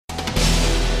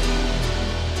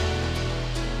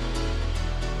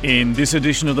In this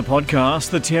edition of the podcast,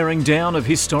 the tearing down of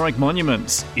historic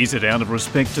monuments. Is it out of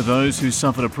respect to those who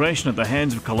suffered oppression at the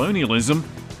hands of colonialism?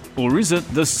 Or is it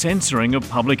the censoring of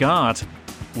public art?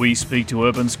 We speak to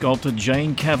urban sculptor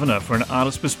Jane Kavanagh for an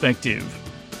artist's perspective.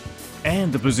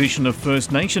 And the position of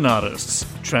First Nation artists.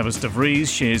 Travis de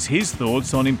Vries shares his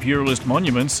thoughts on imperialist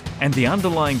monuments and the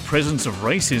underlying presence of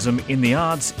racism in the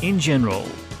arts in general.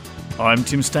 I'm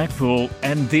Tim Stackpool,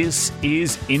 and this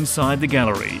is Inside the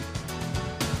Gallery.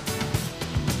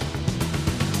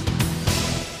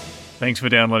 Thanks for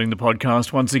downloading the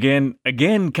podcast once again.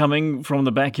 Again, coming from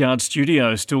the backyard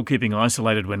studio, still keeping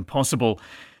isolated when possible.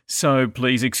 So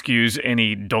please excuse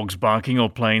any dogs barking or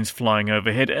planes flying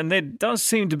overhead. And there does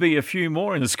seem to be a few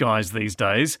more in the skies these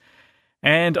days.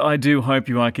 And I do hope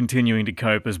you are continuing to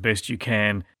cope as best you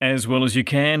can, as well as you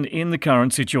can in the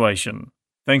current situation.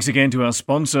 Thanks again to our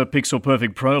sponsor, Pixel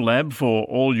Perfect Pro Lab, for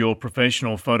all your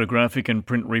professional photographic and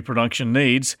print reproduction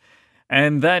needs.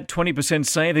 And that 20%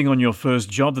 saving on your first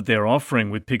job that they're offering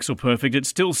with Pixel Perfect, it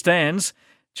still stands.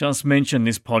 Just mention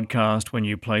this podcast when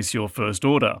you place your first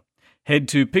order. Head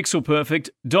to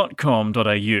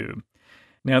pixelperfect.com.au.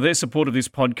 Now, their support of this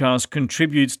podcast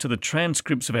contributes to the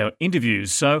transcripts of our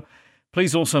interviews, so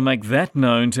please also make that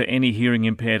known to any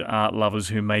hearing-impaired art lovers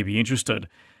who may be interested.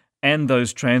 And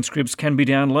those transcripts can be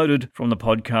downloaded from the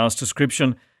podcast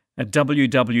description at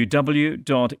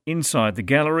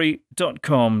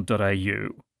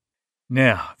www.insidethegallery.com.au.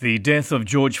 Now, the death of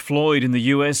George Floyd in the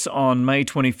US on May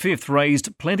 25th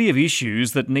raised plenty of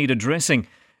issues that need addressing,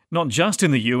 not just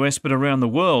in the US but around the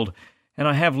world, and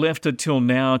I have left it till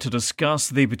now to discuss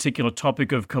the particular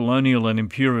topic of colonial and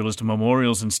imperialist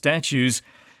memorials and statues,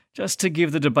 just to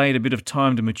give the debate a bit of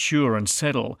time to mature and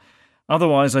settle.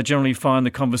 Otherwise, I generally find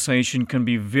the conversation can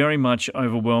be very much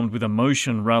overwhelmed with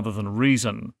emotion rather than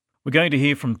reason. We're going to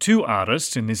hear from two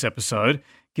artists in this episode,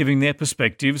 giving their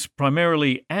perspectives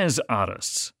primarily as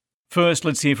artists. First,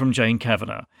 let's hear from Jane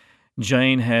Kavanagh.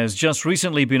 Jane has just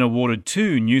recently been awarded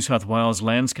 2 New South Wales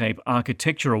Landscape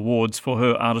Architecture Awards for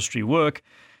her artistry work,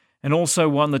 and also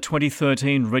won the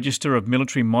 2013 Register of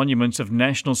Military Monuments of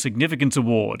National Significance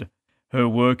Award. Her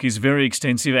work is very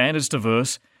extensive and it's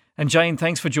diverse. And Jane,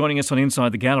 thanks for joining us on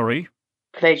Inside the Gallery.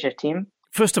 Pleasure, Tim.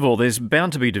 First of all, there's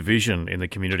bound to be division in the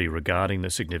community regarding the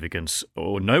significance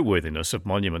or noteworthiness of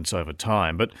monuments over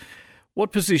time, but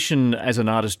what position as an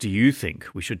artist do you think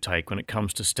we should take when it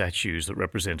comes to statues that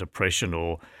represent oppression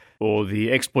or the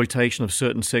exploitation of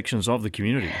certain sections of the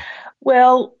community?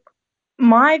 Well,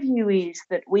 my view is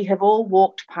that we have all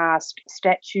walked past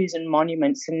statues and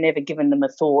monuments and never given them a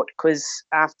thought because,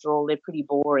 after all, they're pretty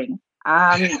boring.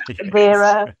 Yes. There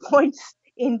are points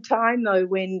in time, though,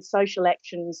 when social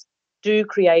actions do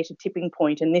create a tipping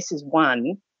point, and this is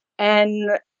one.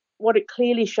 And what it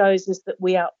clearly shows is that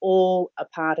we are all a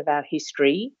part of our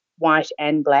history, white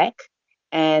and black,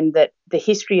 and that the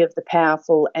history of the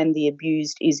powerful and the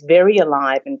abused is very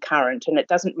alive and current, and it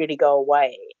doesn't really go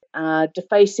away.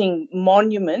 Defacing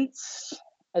monuments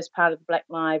as part of the Black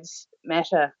Lives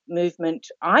Matter movement,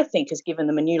 I think, has given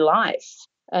them a new life.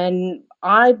 And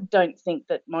I don't think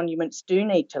that monuments do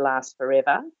need to last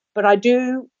forever, but I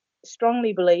do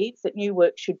strongly believe that new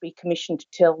work should be commissioned to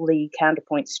tell the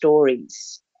counterpoint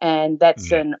stories, and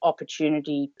that's an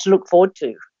opportunity to look forward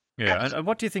to. Yeah, and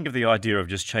what do you think of the idea of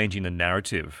just changing the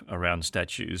narrative around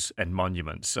statues and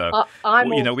monuments?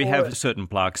 We have certain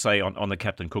plaques, say, on the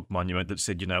Captain Cook monument that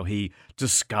said, he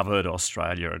discovered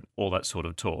Australia and all that sort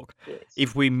of talk. Yes.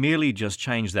 If we merely just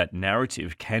change that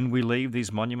narrative, can we leave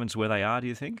these monuments where they are, do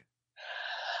you think?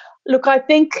 Look, I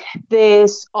think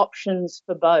there's options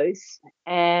for both,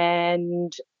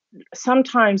 and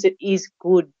sometimes it is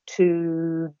good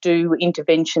to do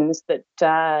interventions that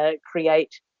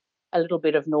create a little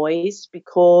bit of noise,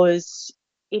 because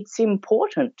it's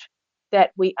important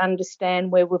that we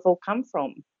understand where we've all come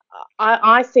from.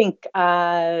 I think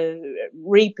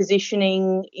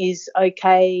repositioning is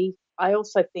okay. I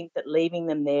also think that leaving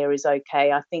them there is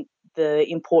okay. I think the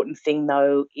important thing,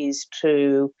 though, is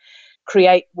to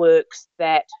create works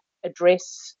that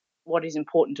address what is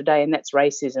important today, and that's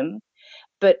racism.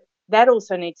 But that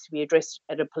also needs to be addressed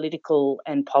at a political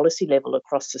and policy level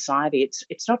across society.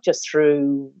 It's not just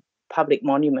through public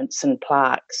monuments and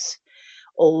plaques,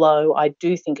 although I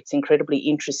do think it's incredibly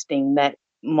interesting that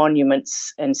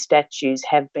monuments and statues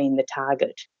have been the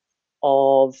target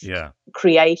of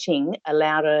creating a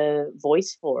louder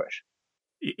voice for it.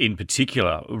 in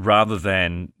particular, rather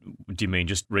than, do you mean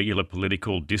just regular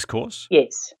political discourse?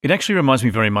 Yes. It actually reminds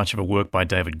me very much of a work by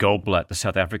David Goldblatt, the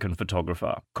South African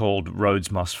photographer, called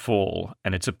Rhodes Must Fall.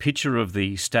 And it's a picture of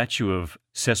the statue of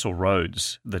Cecil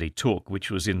Rhodes that he took, which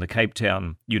was in the Cape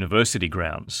Town University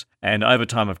grounds. And over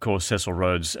time, of course, Cecil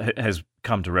Rhodes has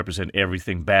come to represent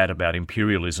everything bad about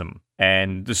imperialism.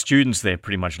 And the students there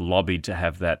pretty much lobbied to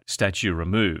have that statue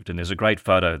removed. And there's a great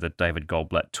photo that David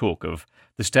Goldblatt took of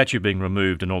the statue being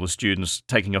removed and all the students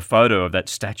taking a photo of that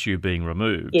statue being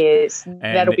removed. Yes, and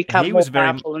that'll become more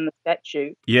powerful than the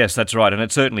statue. Yes, that's right. And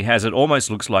it certainly has. It almost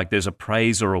looks like there's a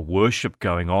praise or a worship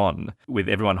going on with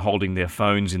everyone holding their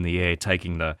phones in the air,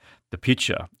 taking the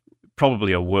picture.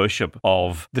 Probably a worship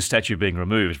of the statue being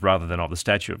removed rather than of the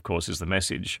statue, of course, is the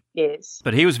message. Yes.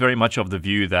 But he was very much of the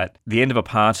view that the end of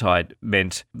apartheid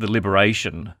meant the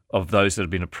liberation of those that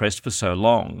had been oppressed for so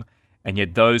long, and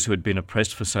yet those who had been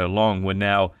oppressed for so long were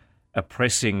now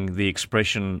oppressing the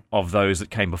expression of those that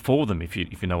came before them, if you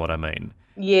know what I mean.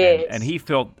 Yes. And he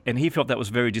felt that was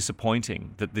very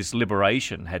disappointing, that this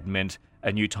liberation had meant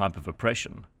a new type of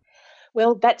oppression.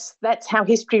 Well, that's how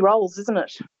history rolls, isn't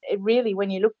it? It really, when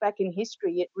you look back in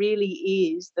history, it really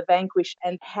is the vanquished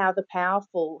and how the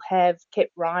powerful have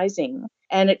kept rising,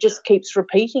 and it just keeps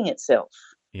repeating itself.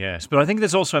 Yes, but I think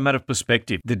there's also a matter of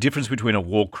perspective. The difference between a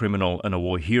war criminal and a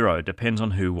war hero depends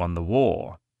on who won the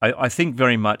war. I think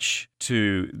very much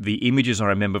to the images I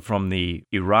remember from the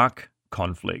Iraq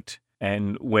conflict,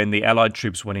 and when the Allied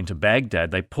troops went into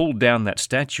Baghdad, they pulled down that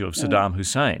statue of Saddam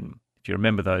Hussein. If you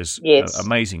remember those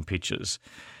amazing pictures.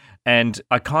 And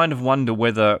I kind of wonder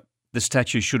whether the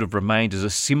statue should have remained as a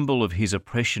symbol of his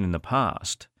oppression in the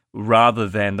past, rather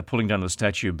than the pulling down of the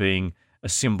statue being a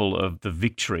symbol of the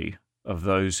victory of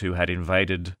those who had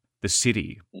invaded the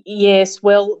city. Yes,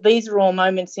 well, these are all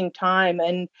moments in time,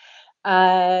 and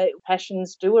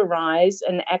passions do arise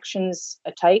and actions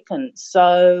are taken.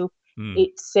 So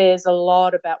it says a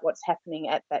lot about what's happening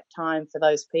at that time for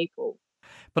those people.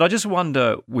 But I just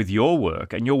wonder, with your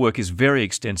work, and your work is very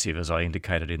extensive, as I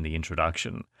indicated in the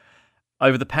introduction,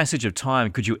 over the passage of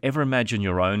time, could you ever imagine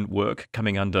your own work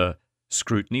coming under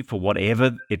scrutiny for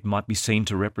whatever it might be seen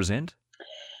to represent?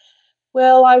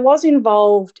 Well, I was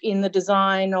involved in the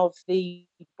design of the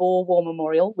Boer War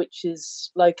Memorial, which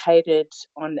is located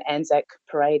on the Anzac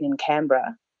Parade in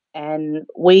Canberra, and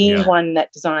we won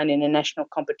that design in a national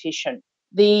competition.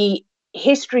 The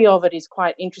history of it is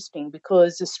quite interesting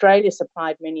because Australia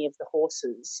supplied many of the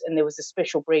horses, and there was a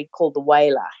special breed called the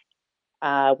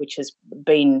Whaler, which has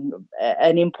been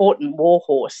an important war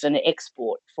horse and an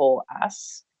export for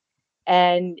us.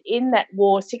 And in that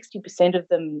war, 60% of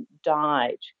them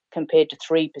died compared to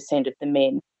 3% of the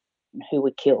men who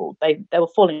were killed. They were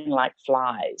falling like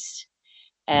flies,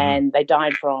 and they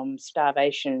died from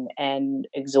starvation and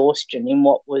exhaustion in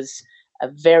what was a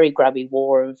very grubby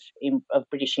war of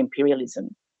British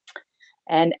imperialism.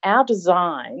 And our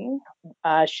design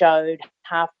showed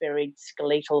half-buried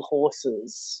skeletal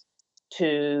horses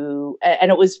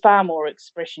and it was far more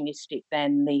expressionistic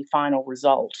than the final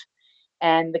result.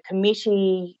 And the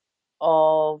committee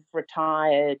of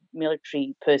retired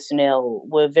military personnel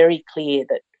were very clear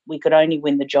that we could only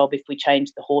win the job if we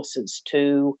changed the horses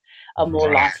to a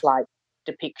more lifelike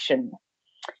depiction.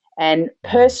 And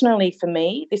personally, for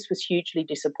me, this was hugely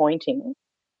disappointing.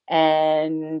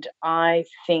 And I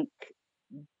think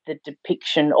the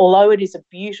depiction, although it is a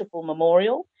beautiful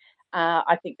memorial,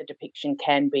 I think the depiction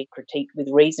can be critiqued with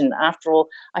reason. After all,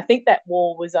 I think that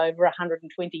war was over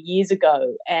 120 years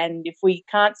ago. And if we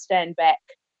can't stand back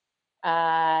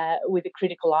with a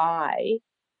critical eye,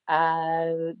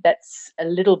 that's a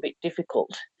little bit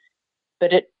difficult.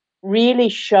 But it really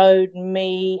showed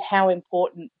me how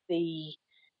important it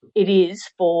is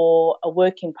for a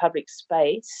working public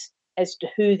space as to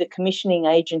who the commissioning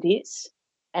agent is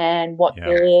and what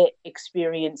their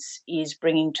experience is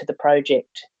bringing to the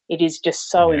project. It is just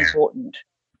so important.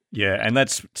 Yeah, and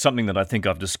that's something that I think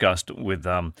I've discussed with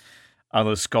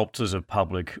other sculptors of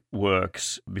public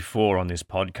works before on this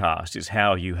podcast, is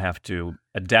how you have to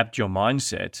adapt your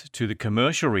mindset to the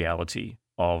commercial reality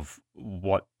of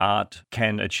what art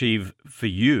can achieve for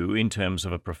you in terms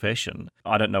of a profession.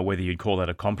 I don't know whether you'd call that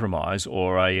a compromise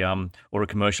or a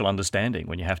commercial understanding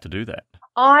when you have to do that.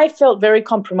 I felt very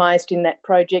compromised in that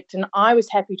project, and I was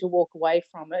happy to walk away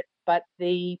from it. But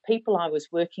the people I was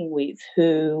working with,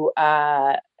 who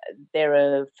they're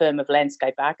a firm of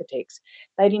landscape architects,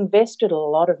 they'd invested a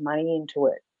lot of money into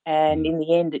it, and in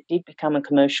the end, it did become a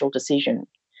commercial decision.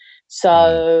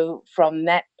 So, from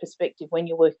that perspective, when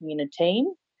you're working in a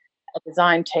team, a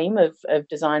design team of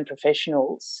design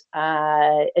professionals,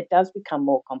 it does become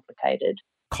more complicated.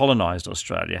 colonised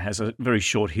Australia has a very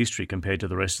short history compared to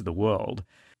the rest of the world.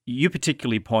 You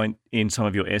particularly point in some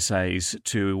of your essays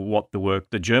to what the work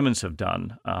the Germans have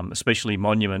done, especially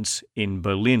monuments in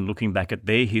Berlin, looking back at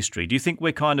their history. Do you think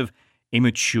we're kind of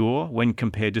immature when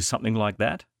compared to something like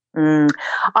that?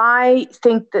 I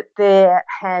think that there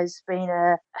has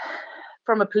been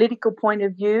from a political point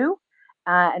of view,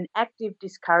 an active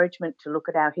discouragement to look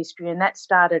at our history, and that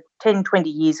started 10, 20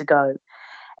 years ago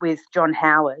with John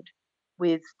Howard,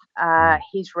 with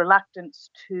his reluctance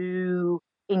to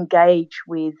engage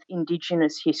with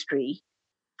Indigenous history.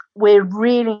 We're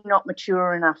really not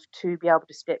mature enough to be able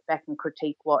to step back and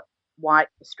critique what white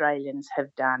Australians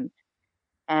have done.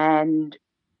 And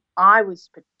I was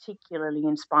particularly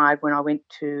inspired when I went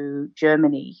to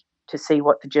Germany to see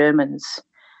what the Germans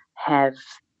have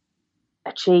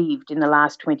achieved in the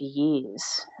last 20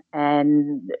 years.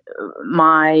 And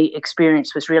my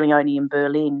experience was really only in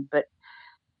Berlin, but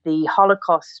the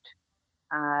Holocaust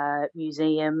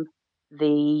Museum,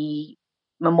 the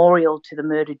memorial to the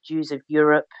murdered Jews of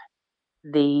Europe,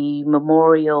 the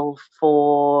memorial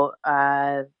for,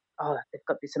 they've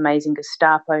got this amazing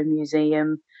Gestapo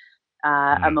museum,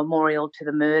 a memorial to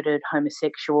the murdered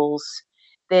homosexuals.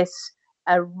 There's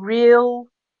a real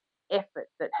effort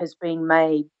that has been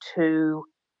made to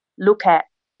look at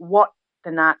what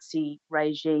the Nazi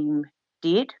regime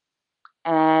did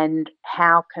and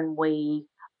how can we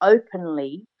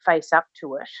openly face up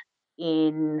to it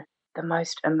in the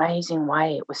most amazing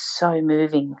way. It was so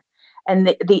moving.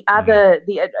 And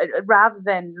rather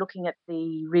than looking at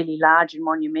the really large and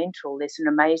monumental, there's an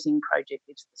amazing project.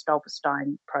 It's the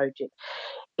Stolperstein project.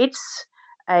 It's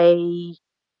a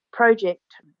project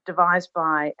devised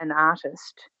by an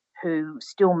artist who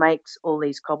still makes all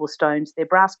these cobblestones. They're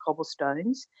brass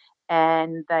cobblestones,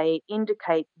 and they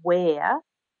indicate where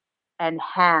and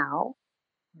how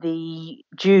the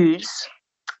Jews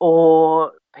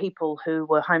or people who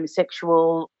were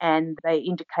homosexual, and they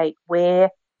indicate where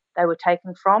they were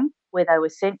taken from, where they were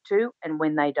sent to, and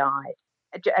when they died,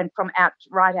 and from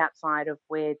right outside of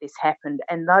where this happened.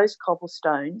 And those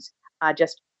cobblestones are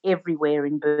just everywhere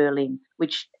in Berlin,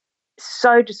 which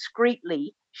so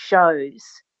discreetly shows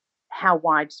how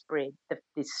widespread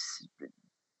this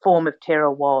form of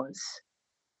terror was.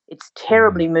 It's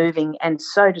terribly moving and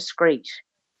so discreet.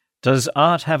 Does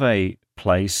art have a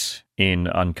place in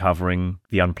uncovering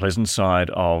the unpleasant side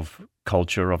of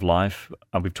culture, of life?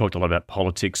 We've talked a lot about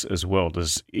politics as well.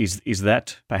 Is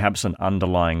that perhaps an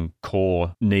underlying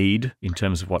core need in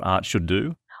terms of what art should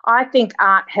do? I think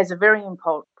art has a very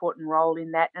important role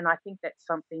in that, and I think that's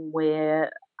something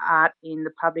where art in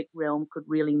the public realm could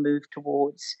really move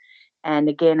towards. And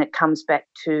again, it comes back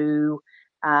to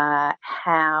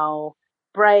how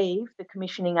brave the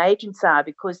commissioning agents are,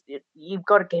 because you've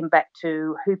got to get back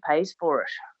to who pays for it.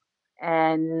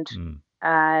 And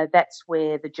that's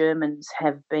where the Germans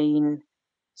have been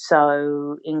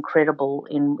so incredible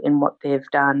in what they've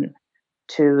done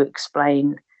to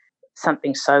explain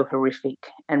something so horrific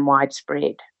and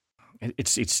widespread.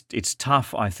 It's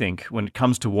tough, I think, when it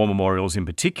comes to war memorials in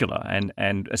particular,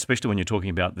 and especially when you're talking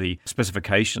about the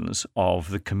specifications of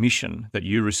the commission that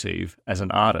you receive as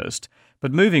an artist.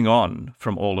 But moving on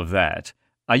from all of that,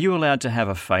 are you allowed to have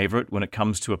a favourite when it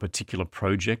comes to a particular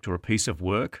project or a piece of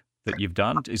work that you've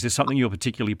done? Is there something you're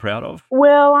particularly proud of?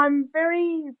 Well, I'm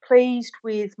very pleased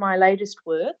with my latest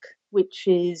work, which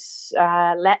is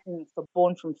Latin for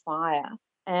Born from Fire.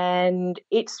 And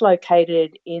it's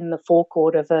located in the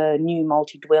forecourt of a new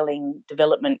multi-dwelling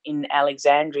development in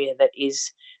Alexandria that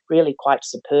is really quite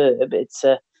superb. It's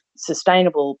a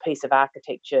sustainable piece of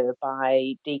architecture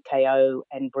by DKO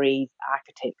and Breathe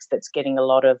Architects that's getting a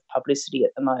lot of publicity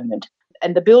at the moment.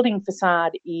 And the building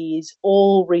facade is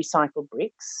all recycled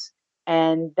bricks,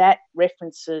 and that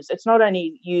references, it's not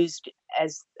only used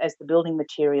as the building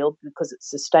material because it's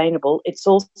sustainable, it's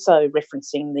also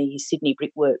referencing the Sydney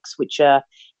Brickworks, which are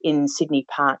in Sydney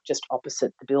Park just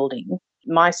opposite the building.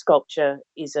 My sculpture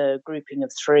is a grouping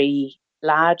of 3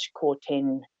 large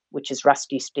Corten, which is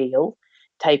rusty steel,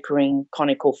 tapering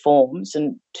conical forms,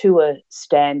 and 2 are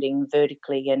standing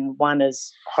vertically and 1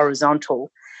 is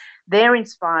horizontal. They're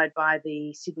inspired by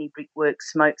the Sydney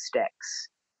Brickworks smokestacks.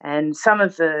 And some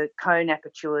of the cone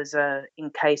apertures are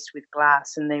encased with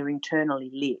glass and they're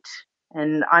internally lit.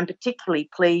 And I'm particularly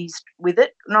pleased with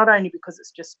it, not only because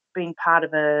it's just been part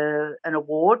of an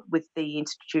award with the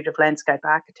Institute of Landscape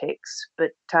Architects,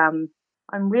 but I'm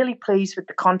really pleased with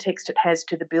the context it has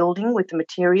to the building, with the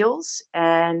materials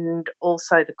and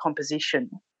also the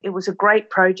composition. It was a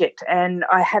great project, and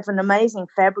I have an amazing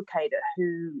fabricator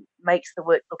who makes the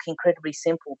work look incredibly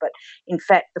simple, but in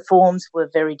fact the forms were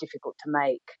very difficult to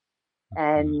make.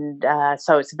 And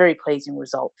so it's a very pleasing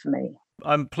result for me.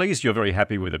 I'm pleased you're very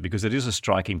happy with it because it is a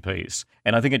striking piece,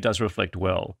 and I think it does reflect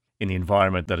well in the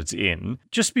environment that it's in.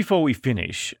 Just before we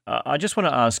finish, I just want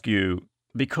to ask you,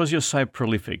 because you're so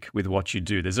prolific with what you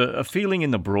do, there's a feeling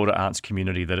in the broader arts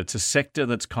community that it's a sector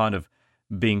that's kind of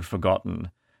being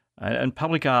forgotten. And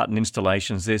public art and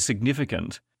installations, they're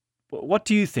significant. What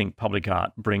do you think public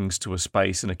art brings to a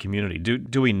space and a community?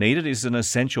 Do we need it? Is it an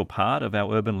essential part of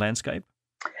our urban landscape?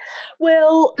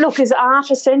 Well, look, is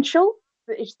art essential?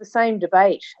 It's the same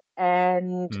debate.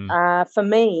 And for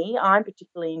me, I'm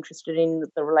particularly interested in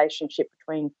the relationship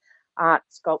between art,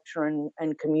 sculpture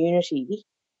and community.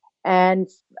 And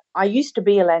I used to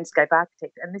be a landscape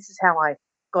architect, and this is how I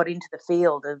got into the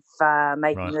field of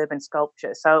making urban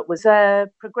sculpture. So it was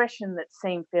a progression that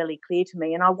seemed fairly clear to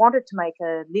me, and I wanted to make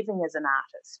a living as an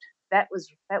artist. That was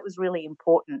really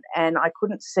important, and I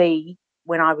couldn't see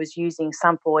when I was using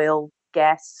sump oil,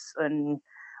 gas and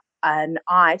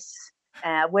ice,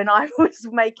 when I was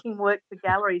making work for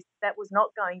galleries, that was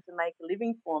not going to make a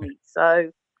living for me.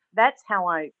 So that's how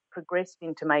I progressed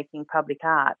into making public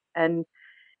art. And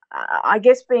I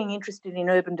guess being interested in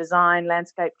urban design,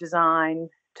 landscape design,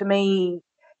 to me,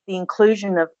 the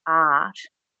inclusion of art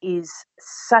is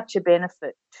such a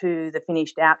benefit to the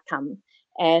finished outcome.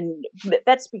 And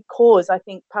that's because I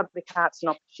think public art's an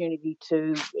opportunity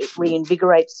to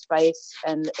reinvigorate space,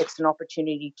 and it's an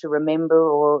opportunity to remember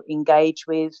or engage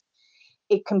with.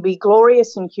 It can be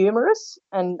glorious and humorous,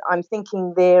 and I'm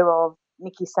thinking there of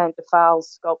Nikki Saint-Defal's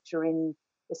sculpture in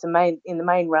the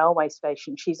main railway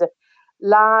station. She's a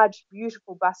large,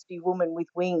 beautiful, busty woman with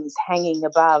wings hanging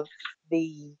above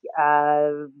the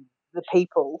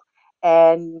people,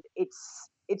 and it's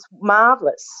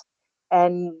marvellous.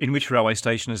 And in which railway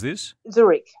station is this?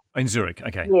 Zurich. In Zurich,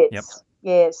 okay. Yes, yep.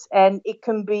 Yes, and it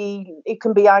can be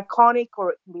iconic,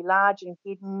 or it can be large and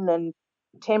hidden and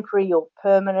temporary or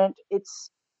permanent.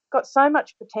 It's got so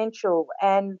much potential,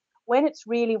 and when it's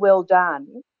really well done,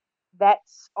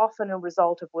 that's often a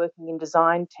result of working in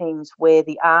design teams where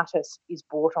the artist is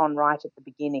brought on right at the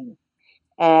beginning,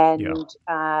 and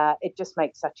it just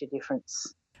makes such a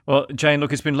difference. Well, Jane,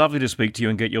 look, it's been lovely to speak to you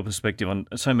and get your perspective on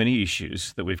so many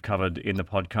issues that we've covered in the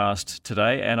podcast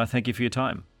today, and I thank you for your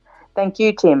time. Thank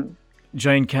you, Tim.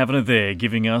 Jane Kavanagh there,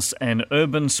 giving us an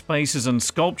urban spaces and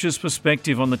sculptures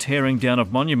perspective on the tearing down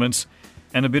of monuments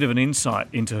and a bit of an insight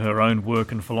into her own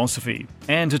work and philosophy.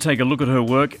 And to take a look at her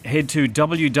work, head to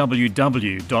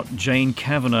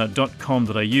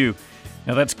www.janekavanagh.com.au.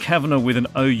 Now that's Kavanagh with an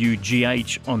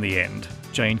O-U-G-H on the end.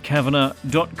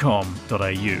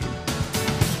 janekavanagh.com.au.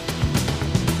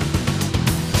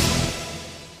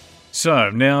 So,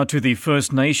 now to the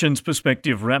First Nations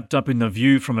perspective wrapped up in the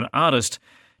view from an artist.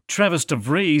 Travis de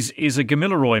Vries is a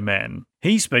Gamilaroi man.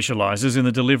 He specialises in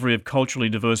the delivery of culturally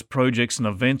diverse projects and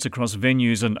events across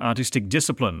venues and artistic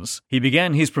disciplines. He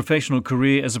began his professional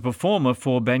career as a performer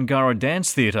for Bangarra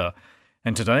Dance Theatre,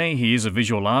 and today he is a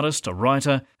visual artist, a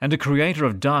writer and a creator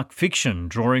of dark fiction,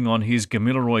 drawing on his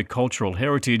Gamilaroi cultural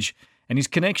heritage and his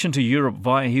connection to Europe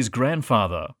via his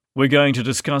grandfather. We're going to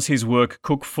discuss his work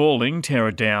Cook Falling, Tear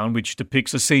It Down, which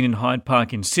depicts a scene in Hyde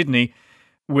Park in Sydney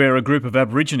where a group of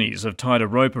Aborigines have tied a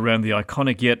rope around the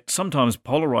iconic yet sometimes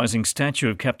polarising statue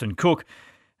of Captain Cook,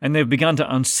 and they've begun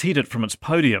to unseat it from its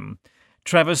podium.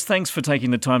 Travis, thanks for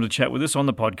taking the time to chat with us on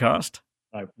the podcast.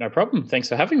 No problem. Thanks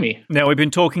for having me. Now, we've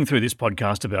been talking through this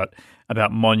podcast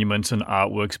about monuments and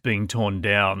artworks being torn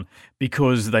down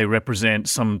because they represent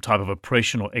some type of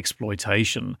oppression or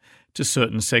exploitation to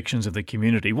certain sections of the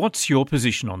community. What's your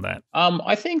position on that?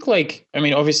 I think,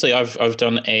 obviously I've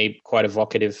done a quite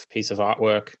evocative piece of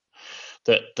artwork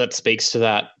that speaks to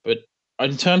that. But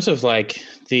in terms of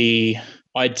the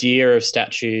idea of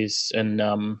statues and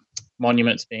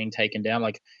monuments being taken down,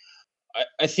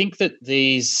 I think that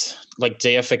these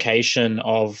deification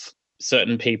of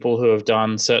certain people who have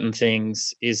done certain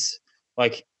things is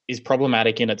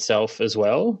problematic in itself as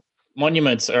well.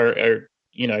 Monuments are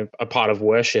a part of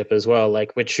worship as well.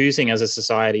 We're choosing as a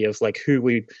society of who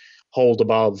we hold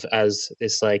above as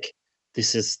this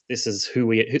this is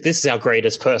our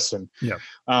greatest person. Yeah.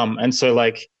 And so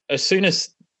as soon as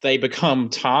they become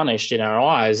tarnished in our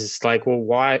eyes, it's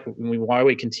why are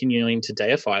we continuing to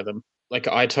deify them?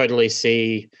 I totally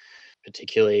see,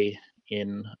 particularly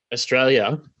in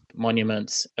Australia,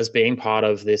 monuments as being part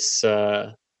of this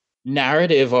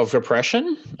narrative of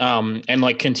repression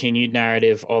and continued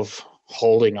narrative of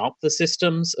holding up the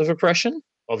systems of oppression.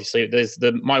 Obviously, there's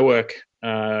my work,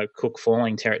 Cook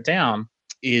Falling, Tear It Down,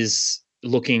 is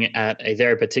looking at a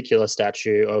very particular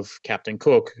statue of Captain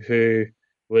Cook, who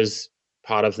was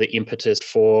part of the impetus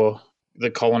for the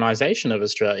colonisation of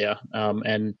Australia.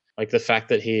 And like the fact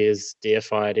that he is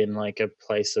deified in like a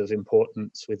place of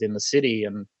importance within the city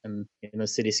and in the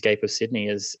cityscape of Sydney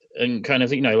is, and kind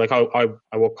of, like I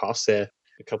walk past there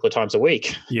a couple of times a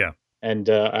week. Yeah. And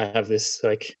I have this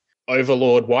like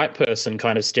overlord white person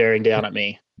kind of staring down at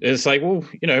me. It's like, well,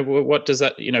 what does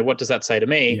that say to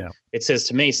me? Yeah. It says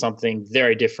to me something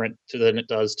very different than it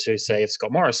does to, say, if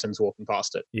Scott Morrison's walking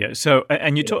past it. Yeah. So,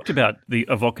 and you talked about the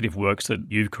evocative works that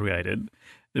you've created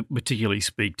that particularly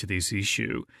speak to this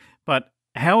issue. But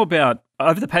how about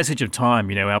over the passage of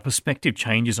time, our perspective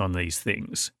changes on these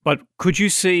things. But could you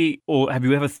see, or have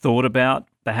you ever thought about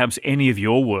perhaps any of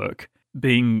your work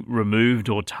being removed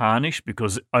or tarnished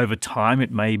because over time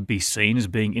it may be seen as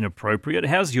being inappropriate?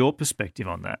 How's your perspective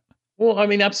on that? Well, I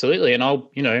mean, absolutely. And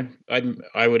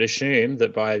I would assume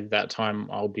that by that time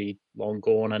I'll be long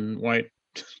gone and won't,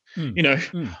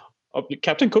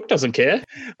 Captain Cook doesn't care.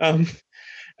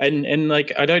 And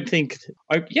like, I don't think,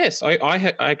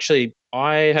 I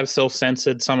have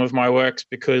self-censored some of my works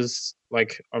because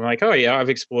like, I'm like, oh yeah, I've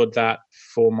explored that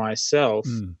for myself.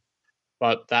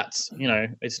 But that's,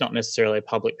 it's not necessarily a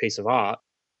public piece of art.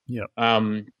 Yeah.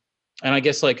 And I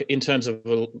guess like in terms of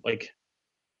like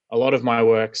a lot of my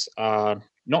works are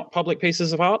not public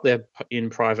pieces of art, they're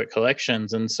in private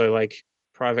collections. And so like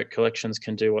private collections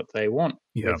can do what they want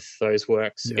with those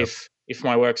works. Yeah. If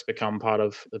my works become part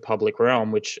of the public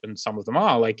realm, and some of them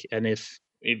are, like, and if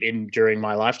during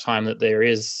my lifetime that there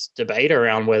is debate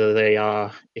around whether they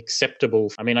are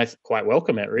acceptable, I mean, I quite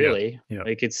welcome it, really. Yeah.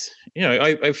 Like it's,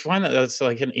 I find that that's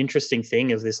like an interesting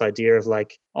thing of this idea of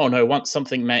like, oh no, once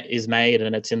something is made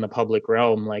and it's in the public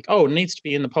realm, like, oh, it needs to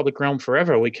be in the public realm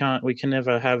forever. We can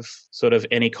never have sort of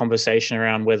any conversation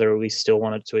around whether we still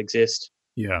want it to exist.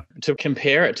 Yeah. To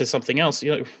compare it to something else,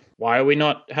 why are we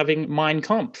not having Mein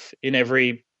Kampf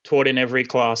taught in every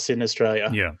class in Australia?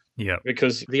 Yeah. Yeah.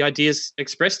 Because the ideas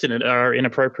expressed in it are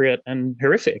inappropriate and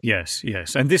horrific. Yes.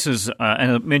 And this is,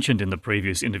 and I mentioned in the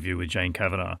previous interview with Jane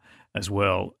Kavanagh as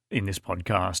well in this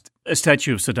podcast, a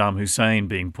statue of Saddam Hussein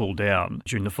being pulled down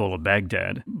during the fall of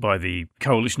Baghdad by the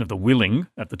Coalition of the Willing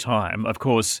at the time, of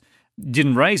course,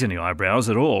 didn't raise any eyebrows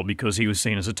at all because he was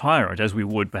seen as a tyrant, as we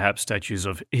would perhaps statues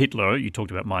of Hitler, you talked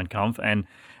about Mein Kampf, and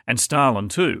Stalin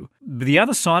too. But the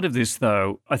other side of this,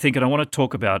 though, I think, and I want to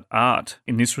talk about art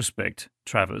in this respect,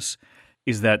 Travis,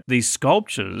 is that these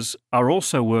sculptures are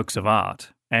also works of art.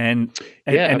 And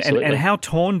how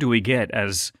torn do we get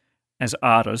as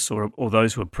artists or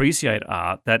those who appreciate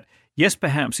art that, yes,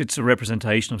 perhaps it's a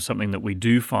representation of something that we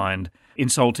do find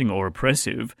insulting or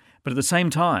oppressive, but at the same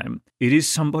time, it is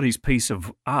somebody's piece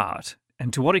of art.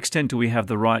 And to what extent do we have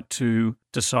the right to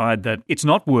decide that it's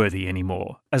not worthy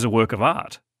anymore as a work of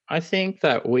art? I think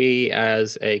that we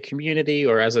as a community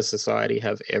or as a society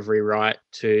have every right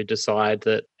to decide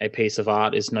that a piece of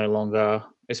art is no longer,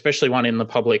 especially one in the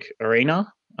public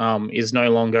arena, is no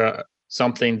longer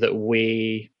something that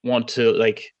we want to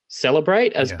like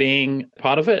celebrate as being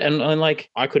part of it. And like,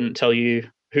 I couldn't tell you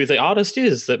who the artist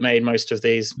is that made most of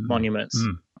these monuments.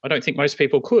 I don't think most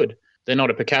people could. They're not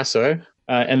a Picasso.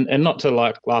 And not to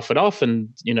like laugh it off and,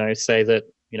 say that,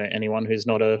 anyone who's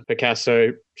not a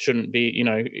Picasso shouldn't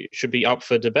be, should be up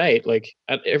for debate. Like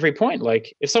at every point,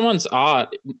 like if someone's art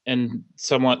and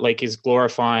someone like is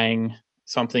glorifying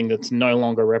something that's no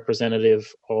longer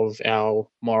representative of our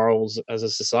morals as a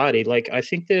society, like I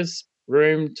think there's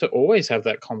room to always have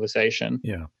that conversation.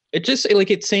 Yeah. It just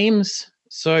like, it seems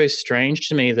so strange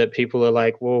to me that people are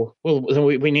like, well,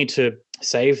 we need to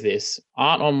save this.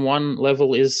 Art on one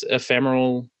level is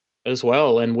ephemeral as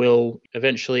well, and will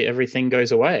eventually everything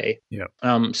goes away. Yeah.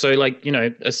 So like,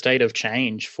 a state of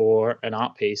change for an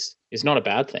art piece is not a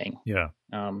bad thing. Yeah.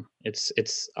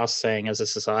 It's us saying as a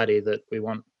society that we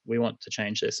want to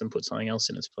change this and put something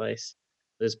else in its place.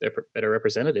 There's better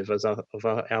representative of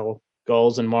our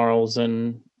goals and morals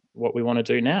and what we want to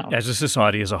do now as a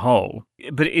society as a whole.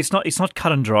 But it's not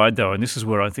cut and dried though, and this is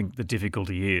where I think the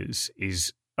difficulty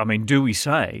is I mean, do we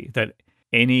say that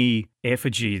any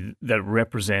effigy that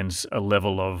represents a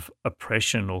level of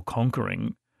oppression or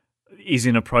conquering is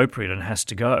inappropriate and has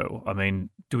to go? I mean,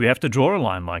 do we have to draw a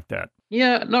line like that?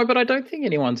 Yeah, no, but I don't think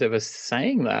anyone's ever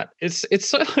saying that. It's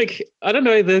so like, I don't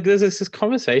know, there's this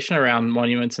conversation around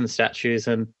monuments and statues,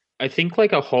 and I think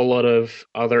like a whole lot of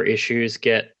other issues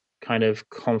get kind of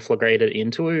conflagrated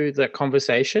into that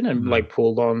conversation and like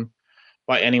pulled on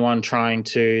by anyone trying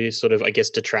to sort of, I guess,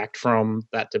 detract from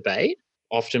that debate.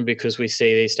 Often because we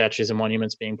see these statues and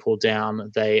monuments being pulled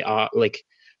down, they're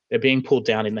being pulled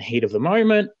down in the heat of the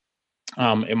moment.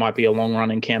 It might be a long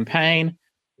running campaign,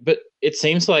 but it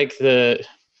seems like the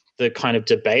kind of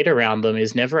debate around them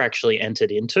is never actually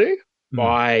entered into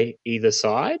by either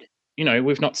side.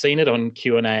 we've not seen it on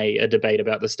Q&A, a debate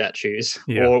about the statues,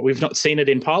 Yeah. or we've not seen it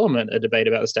in Parliament, a debate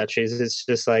about the statues. It's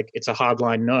just like, it's a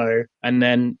hardline no. And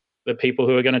then the people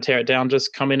who are going to tear it down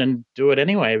just come in and do it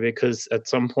anyway, because at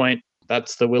some point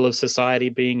that's the will of society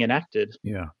being enacted.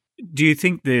 Yeah. Do you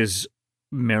think there's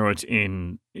merit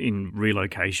in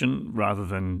relocation rather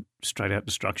than straight out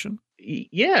destruction?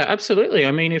 Yeah, absolutely.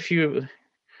 I mean, if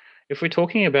we're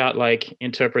talking about like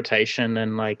interpretation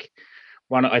and like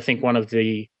I think one of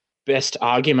the best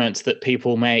arguments that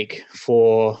people make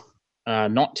for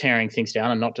not tearing things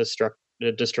down and not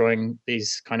destroying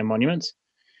these kind of monuments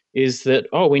is that,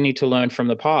 we need to learn from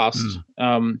the past.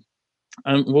 And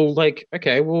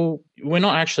we're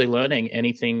not actually learning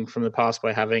anything from the past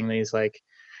by having these like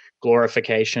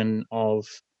glorification of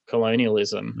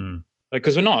colonialism.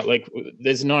 Because we're not, like,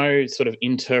 there's no sort of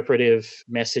interpretive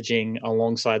messaging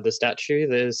alongside the statue.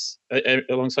 There's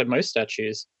alongside most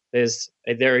statues, there's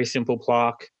a very simple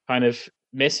plaque kind of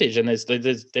message, and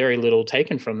there's very little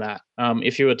taken from that.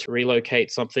 If you were to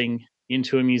relocate something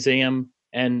into a museum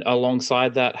and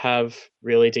alongside that have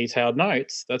really detailed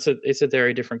notes, it's a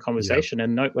very different conversation. Yeah.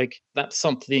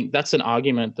 And that's an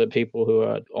argument that people who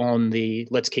are on the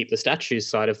let's keep the statues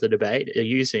side of the debate are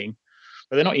using,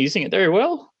 but they're not using it very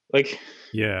well.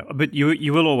 Yeah, but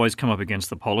you will always come up against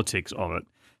the politics of it,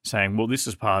 saying, well, this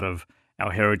is part of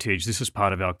our heritage, this is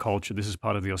part of our culture, this is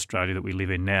part of the Australia that we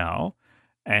live in now,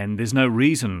 and there's no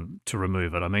reason to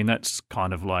remove it. I mean, that's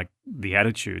kind of like the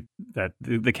attitude that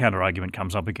the counter-argument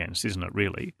comes up against, isn't it,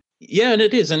 really? Yeah, and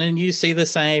it is. And then you see the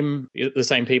same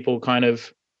people kind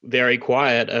of very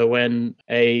quiet when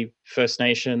a First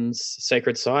Nations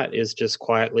sacred site is just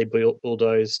quietly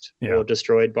bulldozed or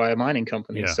destroyed by a mining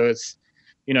company. Yeah. So it's,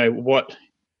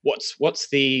 what's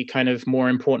the kind of more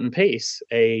important piece?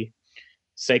 A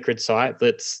sacred site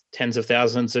that's tens of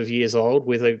thousands of years old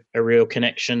with a real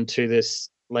connection to this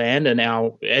land and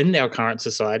our current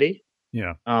society,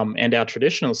 and our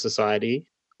traditional society,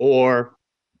 or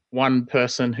one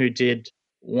person who did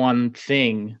one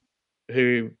thing,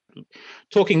 who,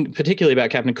 talking particularly about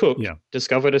Captain Cook,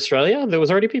 discovered Australia. There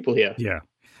was already people here. Yeah.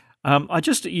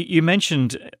 You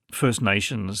mentioned First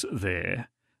Nations there.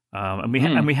 And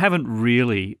we haven't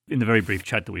really, in the very brief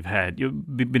chat that we've had,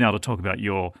 you've been able to talk about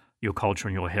your culture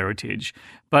and your heritage.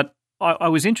 But I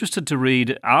was interested to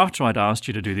read, after I'd asked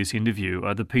you to do this interview,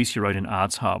 the piece you wrote in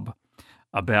Arts Hub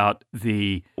about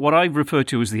what I refer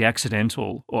to as the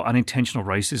accidental or unintentional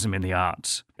racism in the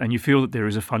arts. And you feel that there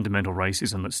is a fundamental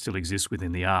racism that still exists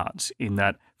within the arts, in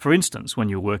that, for instance, when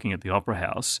you were working at the Opera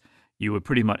House, you were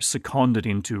pretty much seconded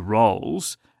into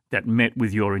roles that met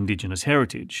with your Indigenous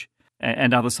heritage,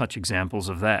 and other such examples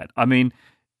of that. I mean,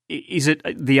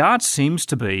 the arts seems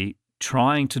to be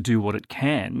trying to do what it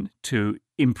can to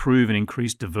improve and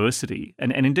increase diversity,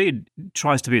 and indeed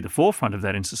tries to be at the forefront of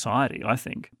that in society, I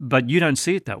think. But you don't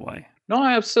see it that way. No,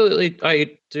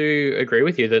 I do agree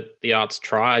with you that the arts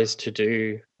tries to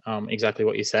do exactly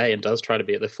what you say and does try to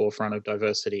be at the forefront of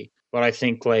diversity. But I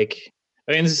think,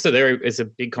 this is a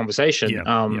big conversation.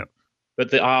 But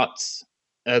the arts,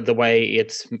 the way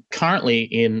it's currently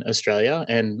in Australia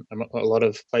and a lot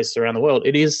of places around the world,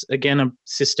 it is, again, a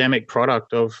systemic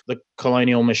product of the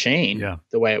colonial machine,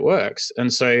 the way it works.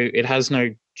 And so it has no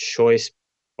choice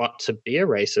but to be a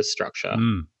racist structure.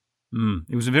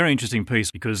 It was a very interesting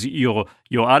piece, because your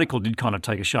article did kind of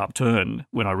take a sharp turn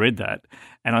when I read that.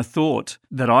 And I thought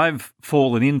that I've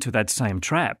fallen into that same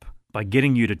trap by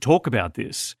getting you to talk about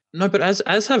this. No, but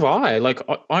as have I.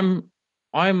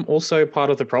 I'm also part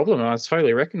of the problem, and I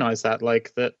totally recognize that.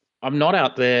 That I'm not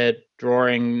out there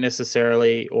drawing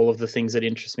necessarily all of the things that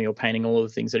interest me or painting all of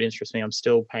the things that interest me. I'm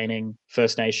still painting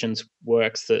First Nations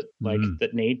works that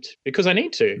because I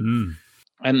need to.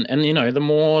 And the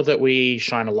more that we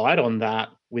shine a light on that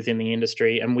within the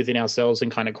industry and within ourselves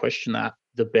and kind of question that,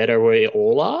 the better we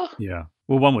all are. Yeah.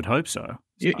 Well, one would hope so.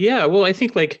 Yeah. Well, I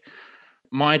think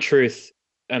my truth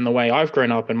and the way I've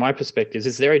grown up and my perspectives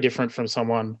is very different from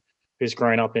someone who's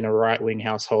grown up in a right-wing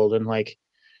household, and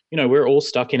we're all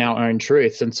stuck in our own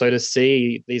truth. And so to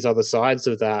see these other sides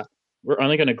of that, we're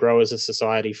only going to grow as a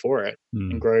society for it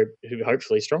and grow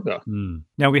hopefully stronger.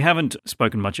 Now, we haven't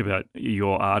spoken much about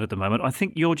your art at the moment. I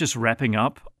think you're just wrapping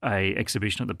up a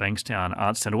exhibition at the Bankstown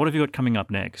Arts Centre. What have you got coming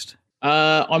up next?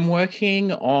 I'm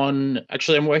working on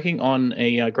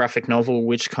a graphic novel,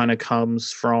 which kind of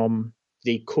comes from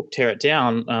the Cook Tear It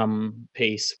Down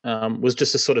piece. Was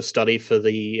just a sort of study for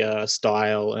the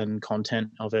style and content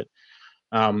of it,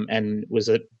 and was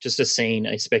just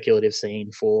a speculative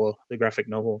scene for the graphic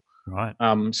novel. Right.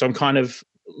 So I'm kind of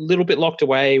a little bit locked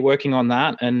away working on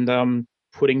that, and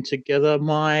putting together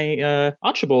my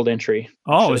Archibald entry.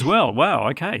 Oh, actually. as well. Wow.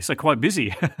 Okay. So quite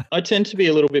busy. I tend to be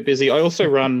a little bit busy. I also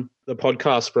run the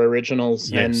podcast for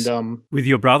Originals, Yes. and With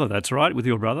your brother, that's right. With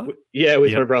your brother? with Yep,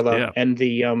 my brother, yeah. and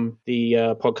the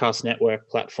podcast network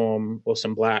platform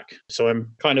Awesome Black. So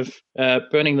I'm kind of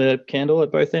burning the candle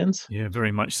at both ends. Yeah,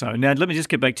 very much so. Now, let me just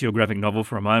get back to your graphic novel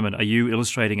for a moment. Are you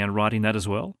illustrating and writing that as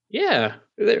well? Yeah,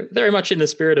 they're very much in the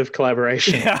spirit of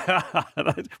collaboration.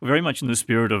 Very much in the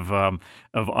spirit of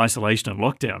isolation and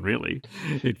lockdown, really.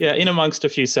 Yeah, in amongst a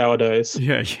few sourdoughs.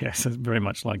 Yeah, yes, very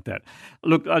much like that.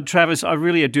 Look, Travis, I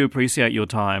really do appreciate your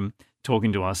time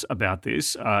talking to us about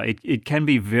this. It can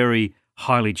be very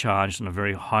highly charged and a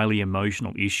very highly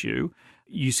emotional issue.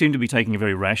 You seem to be taking a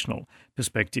very rational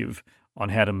perspective on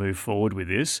how to move forward with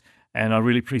this, and I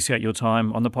really appreciate your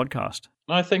time on the podcast.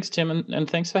 No, thanks, Tim, and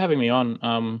thanks for having me on.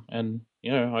 And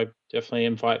I definitely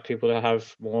invite people to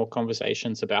have more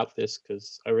conversations about this,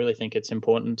 because I really think it's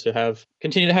important to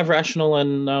continue to have rational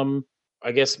and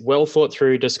I guess well thought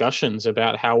through discussions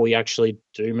about how we actually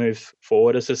do move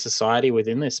forward as a society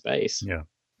within this space. Yeah,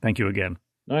 thank you again.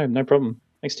 No problem.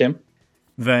 Thanks, Tim.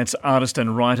 That's artist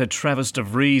and writer Travis de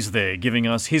Vries there, giving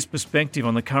us his perspective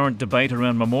on the current debate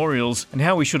around memorials and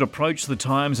how we should approach the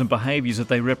times and behaviours that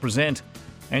they represent.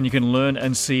 And you can learn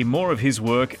and see more of his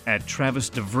work at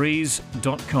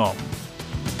travisdevries.com.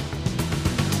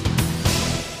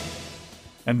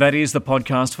 And that is the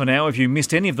podcast for now. If you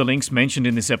missed any of the links mentioned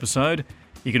in this episode,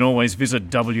 you can always visit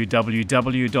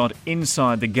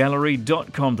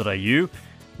www.insidethegallery.com.au,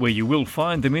 where you will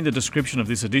find them in the description of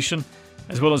this edition,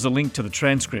 as well as a link to the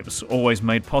transcripts, always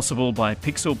made possible by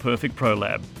Pixel Perfect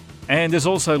ProLab. And there's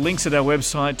also links at our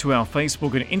website to our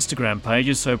Facebook and Instagram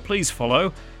pages, so please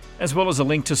follow, as well as a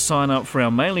link to sign up for our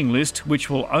mailing list, which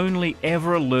will only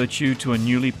ever alert you to a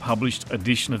newly published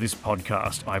edition of this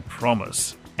podcast, I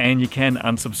promise. And you can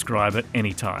unsubscribe at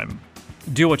any time.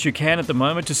 Do what you can at the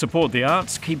moment to support the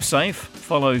arts, keep safe,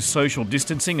 follow social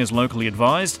distancing as locally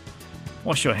advised,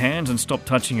 wash your hands and stop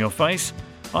touching your face.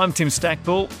 I'm Tim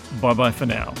Stackpole. Bye-bye for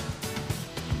now.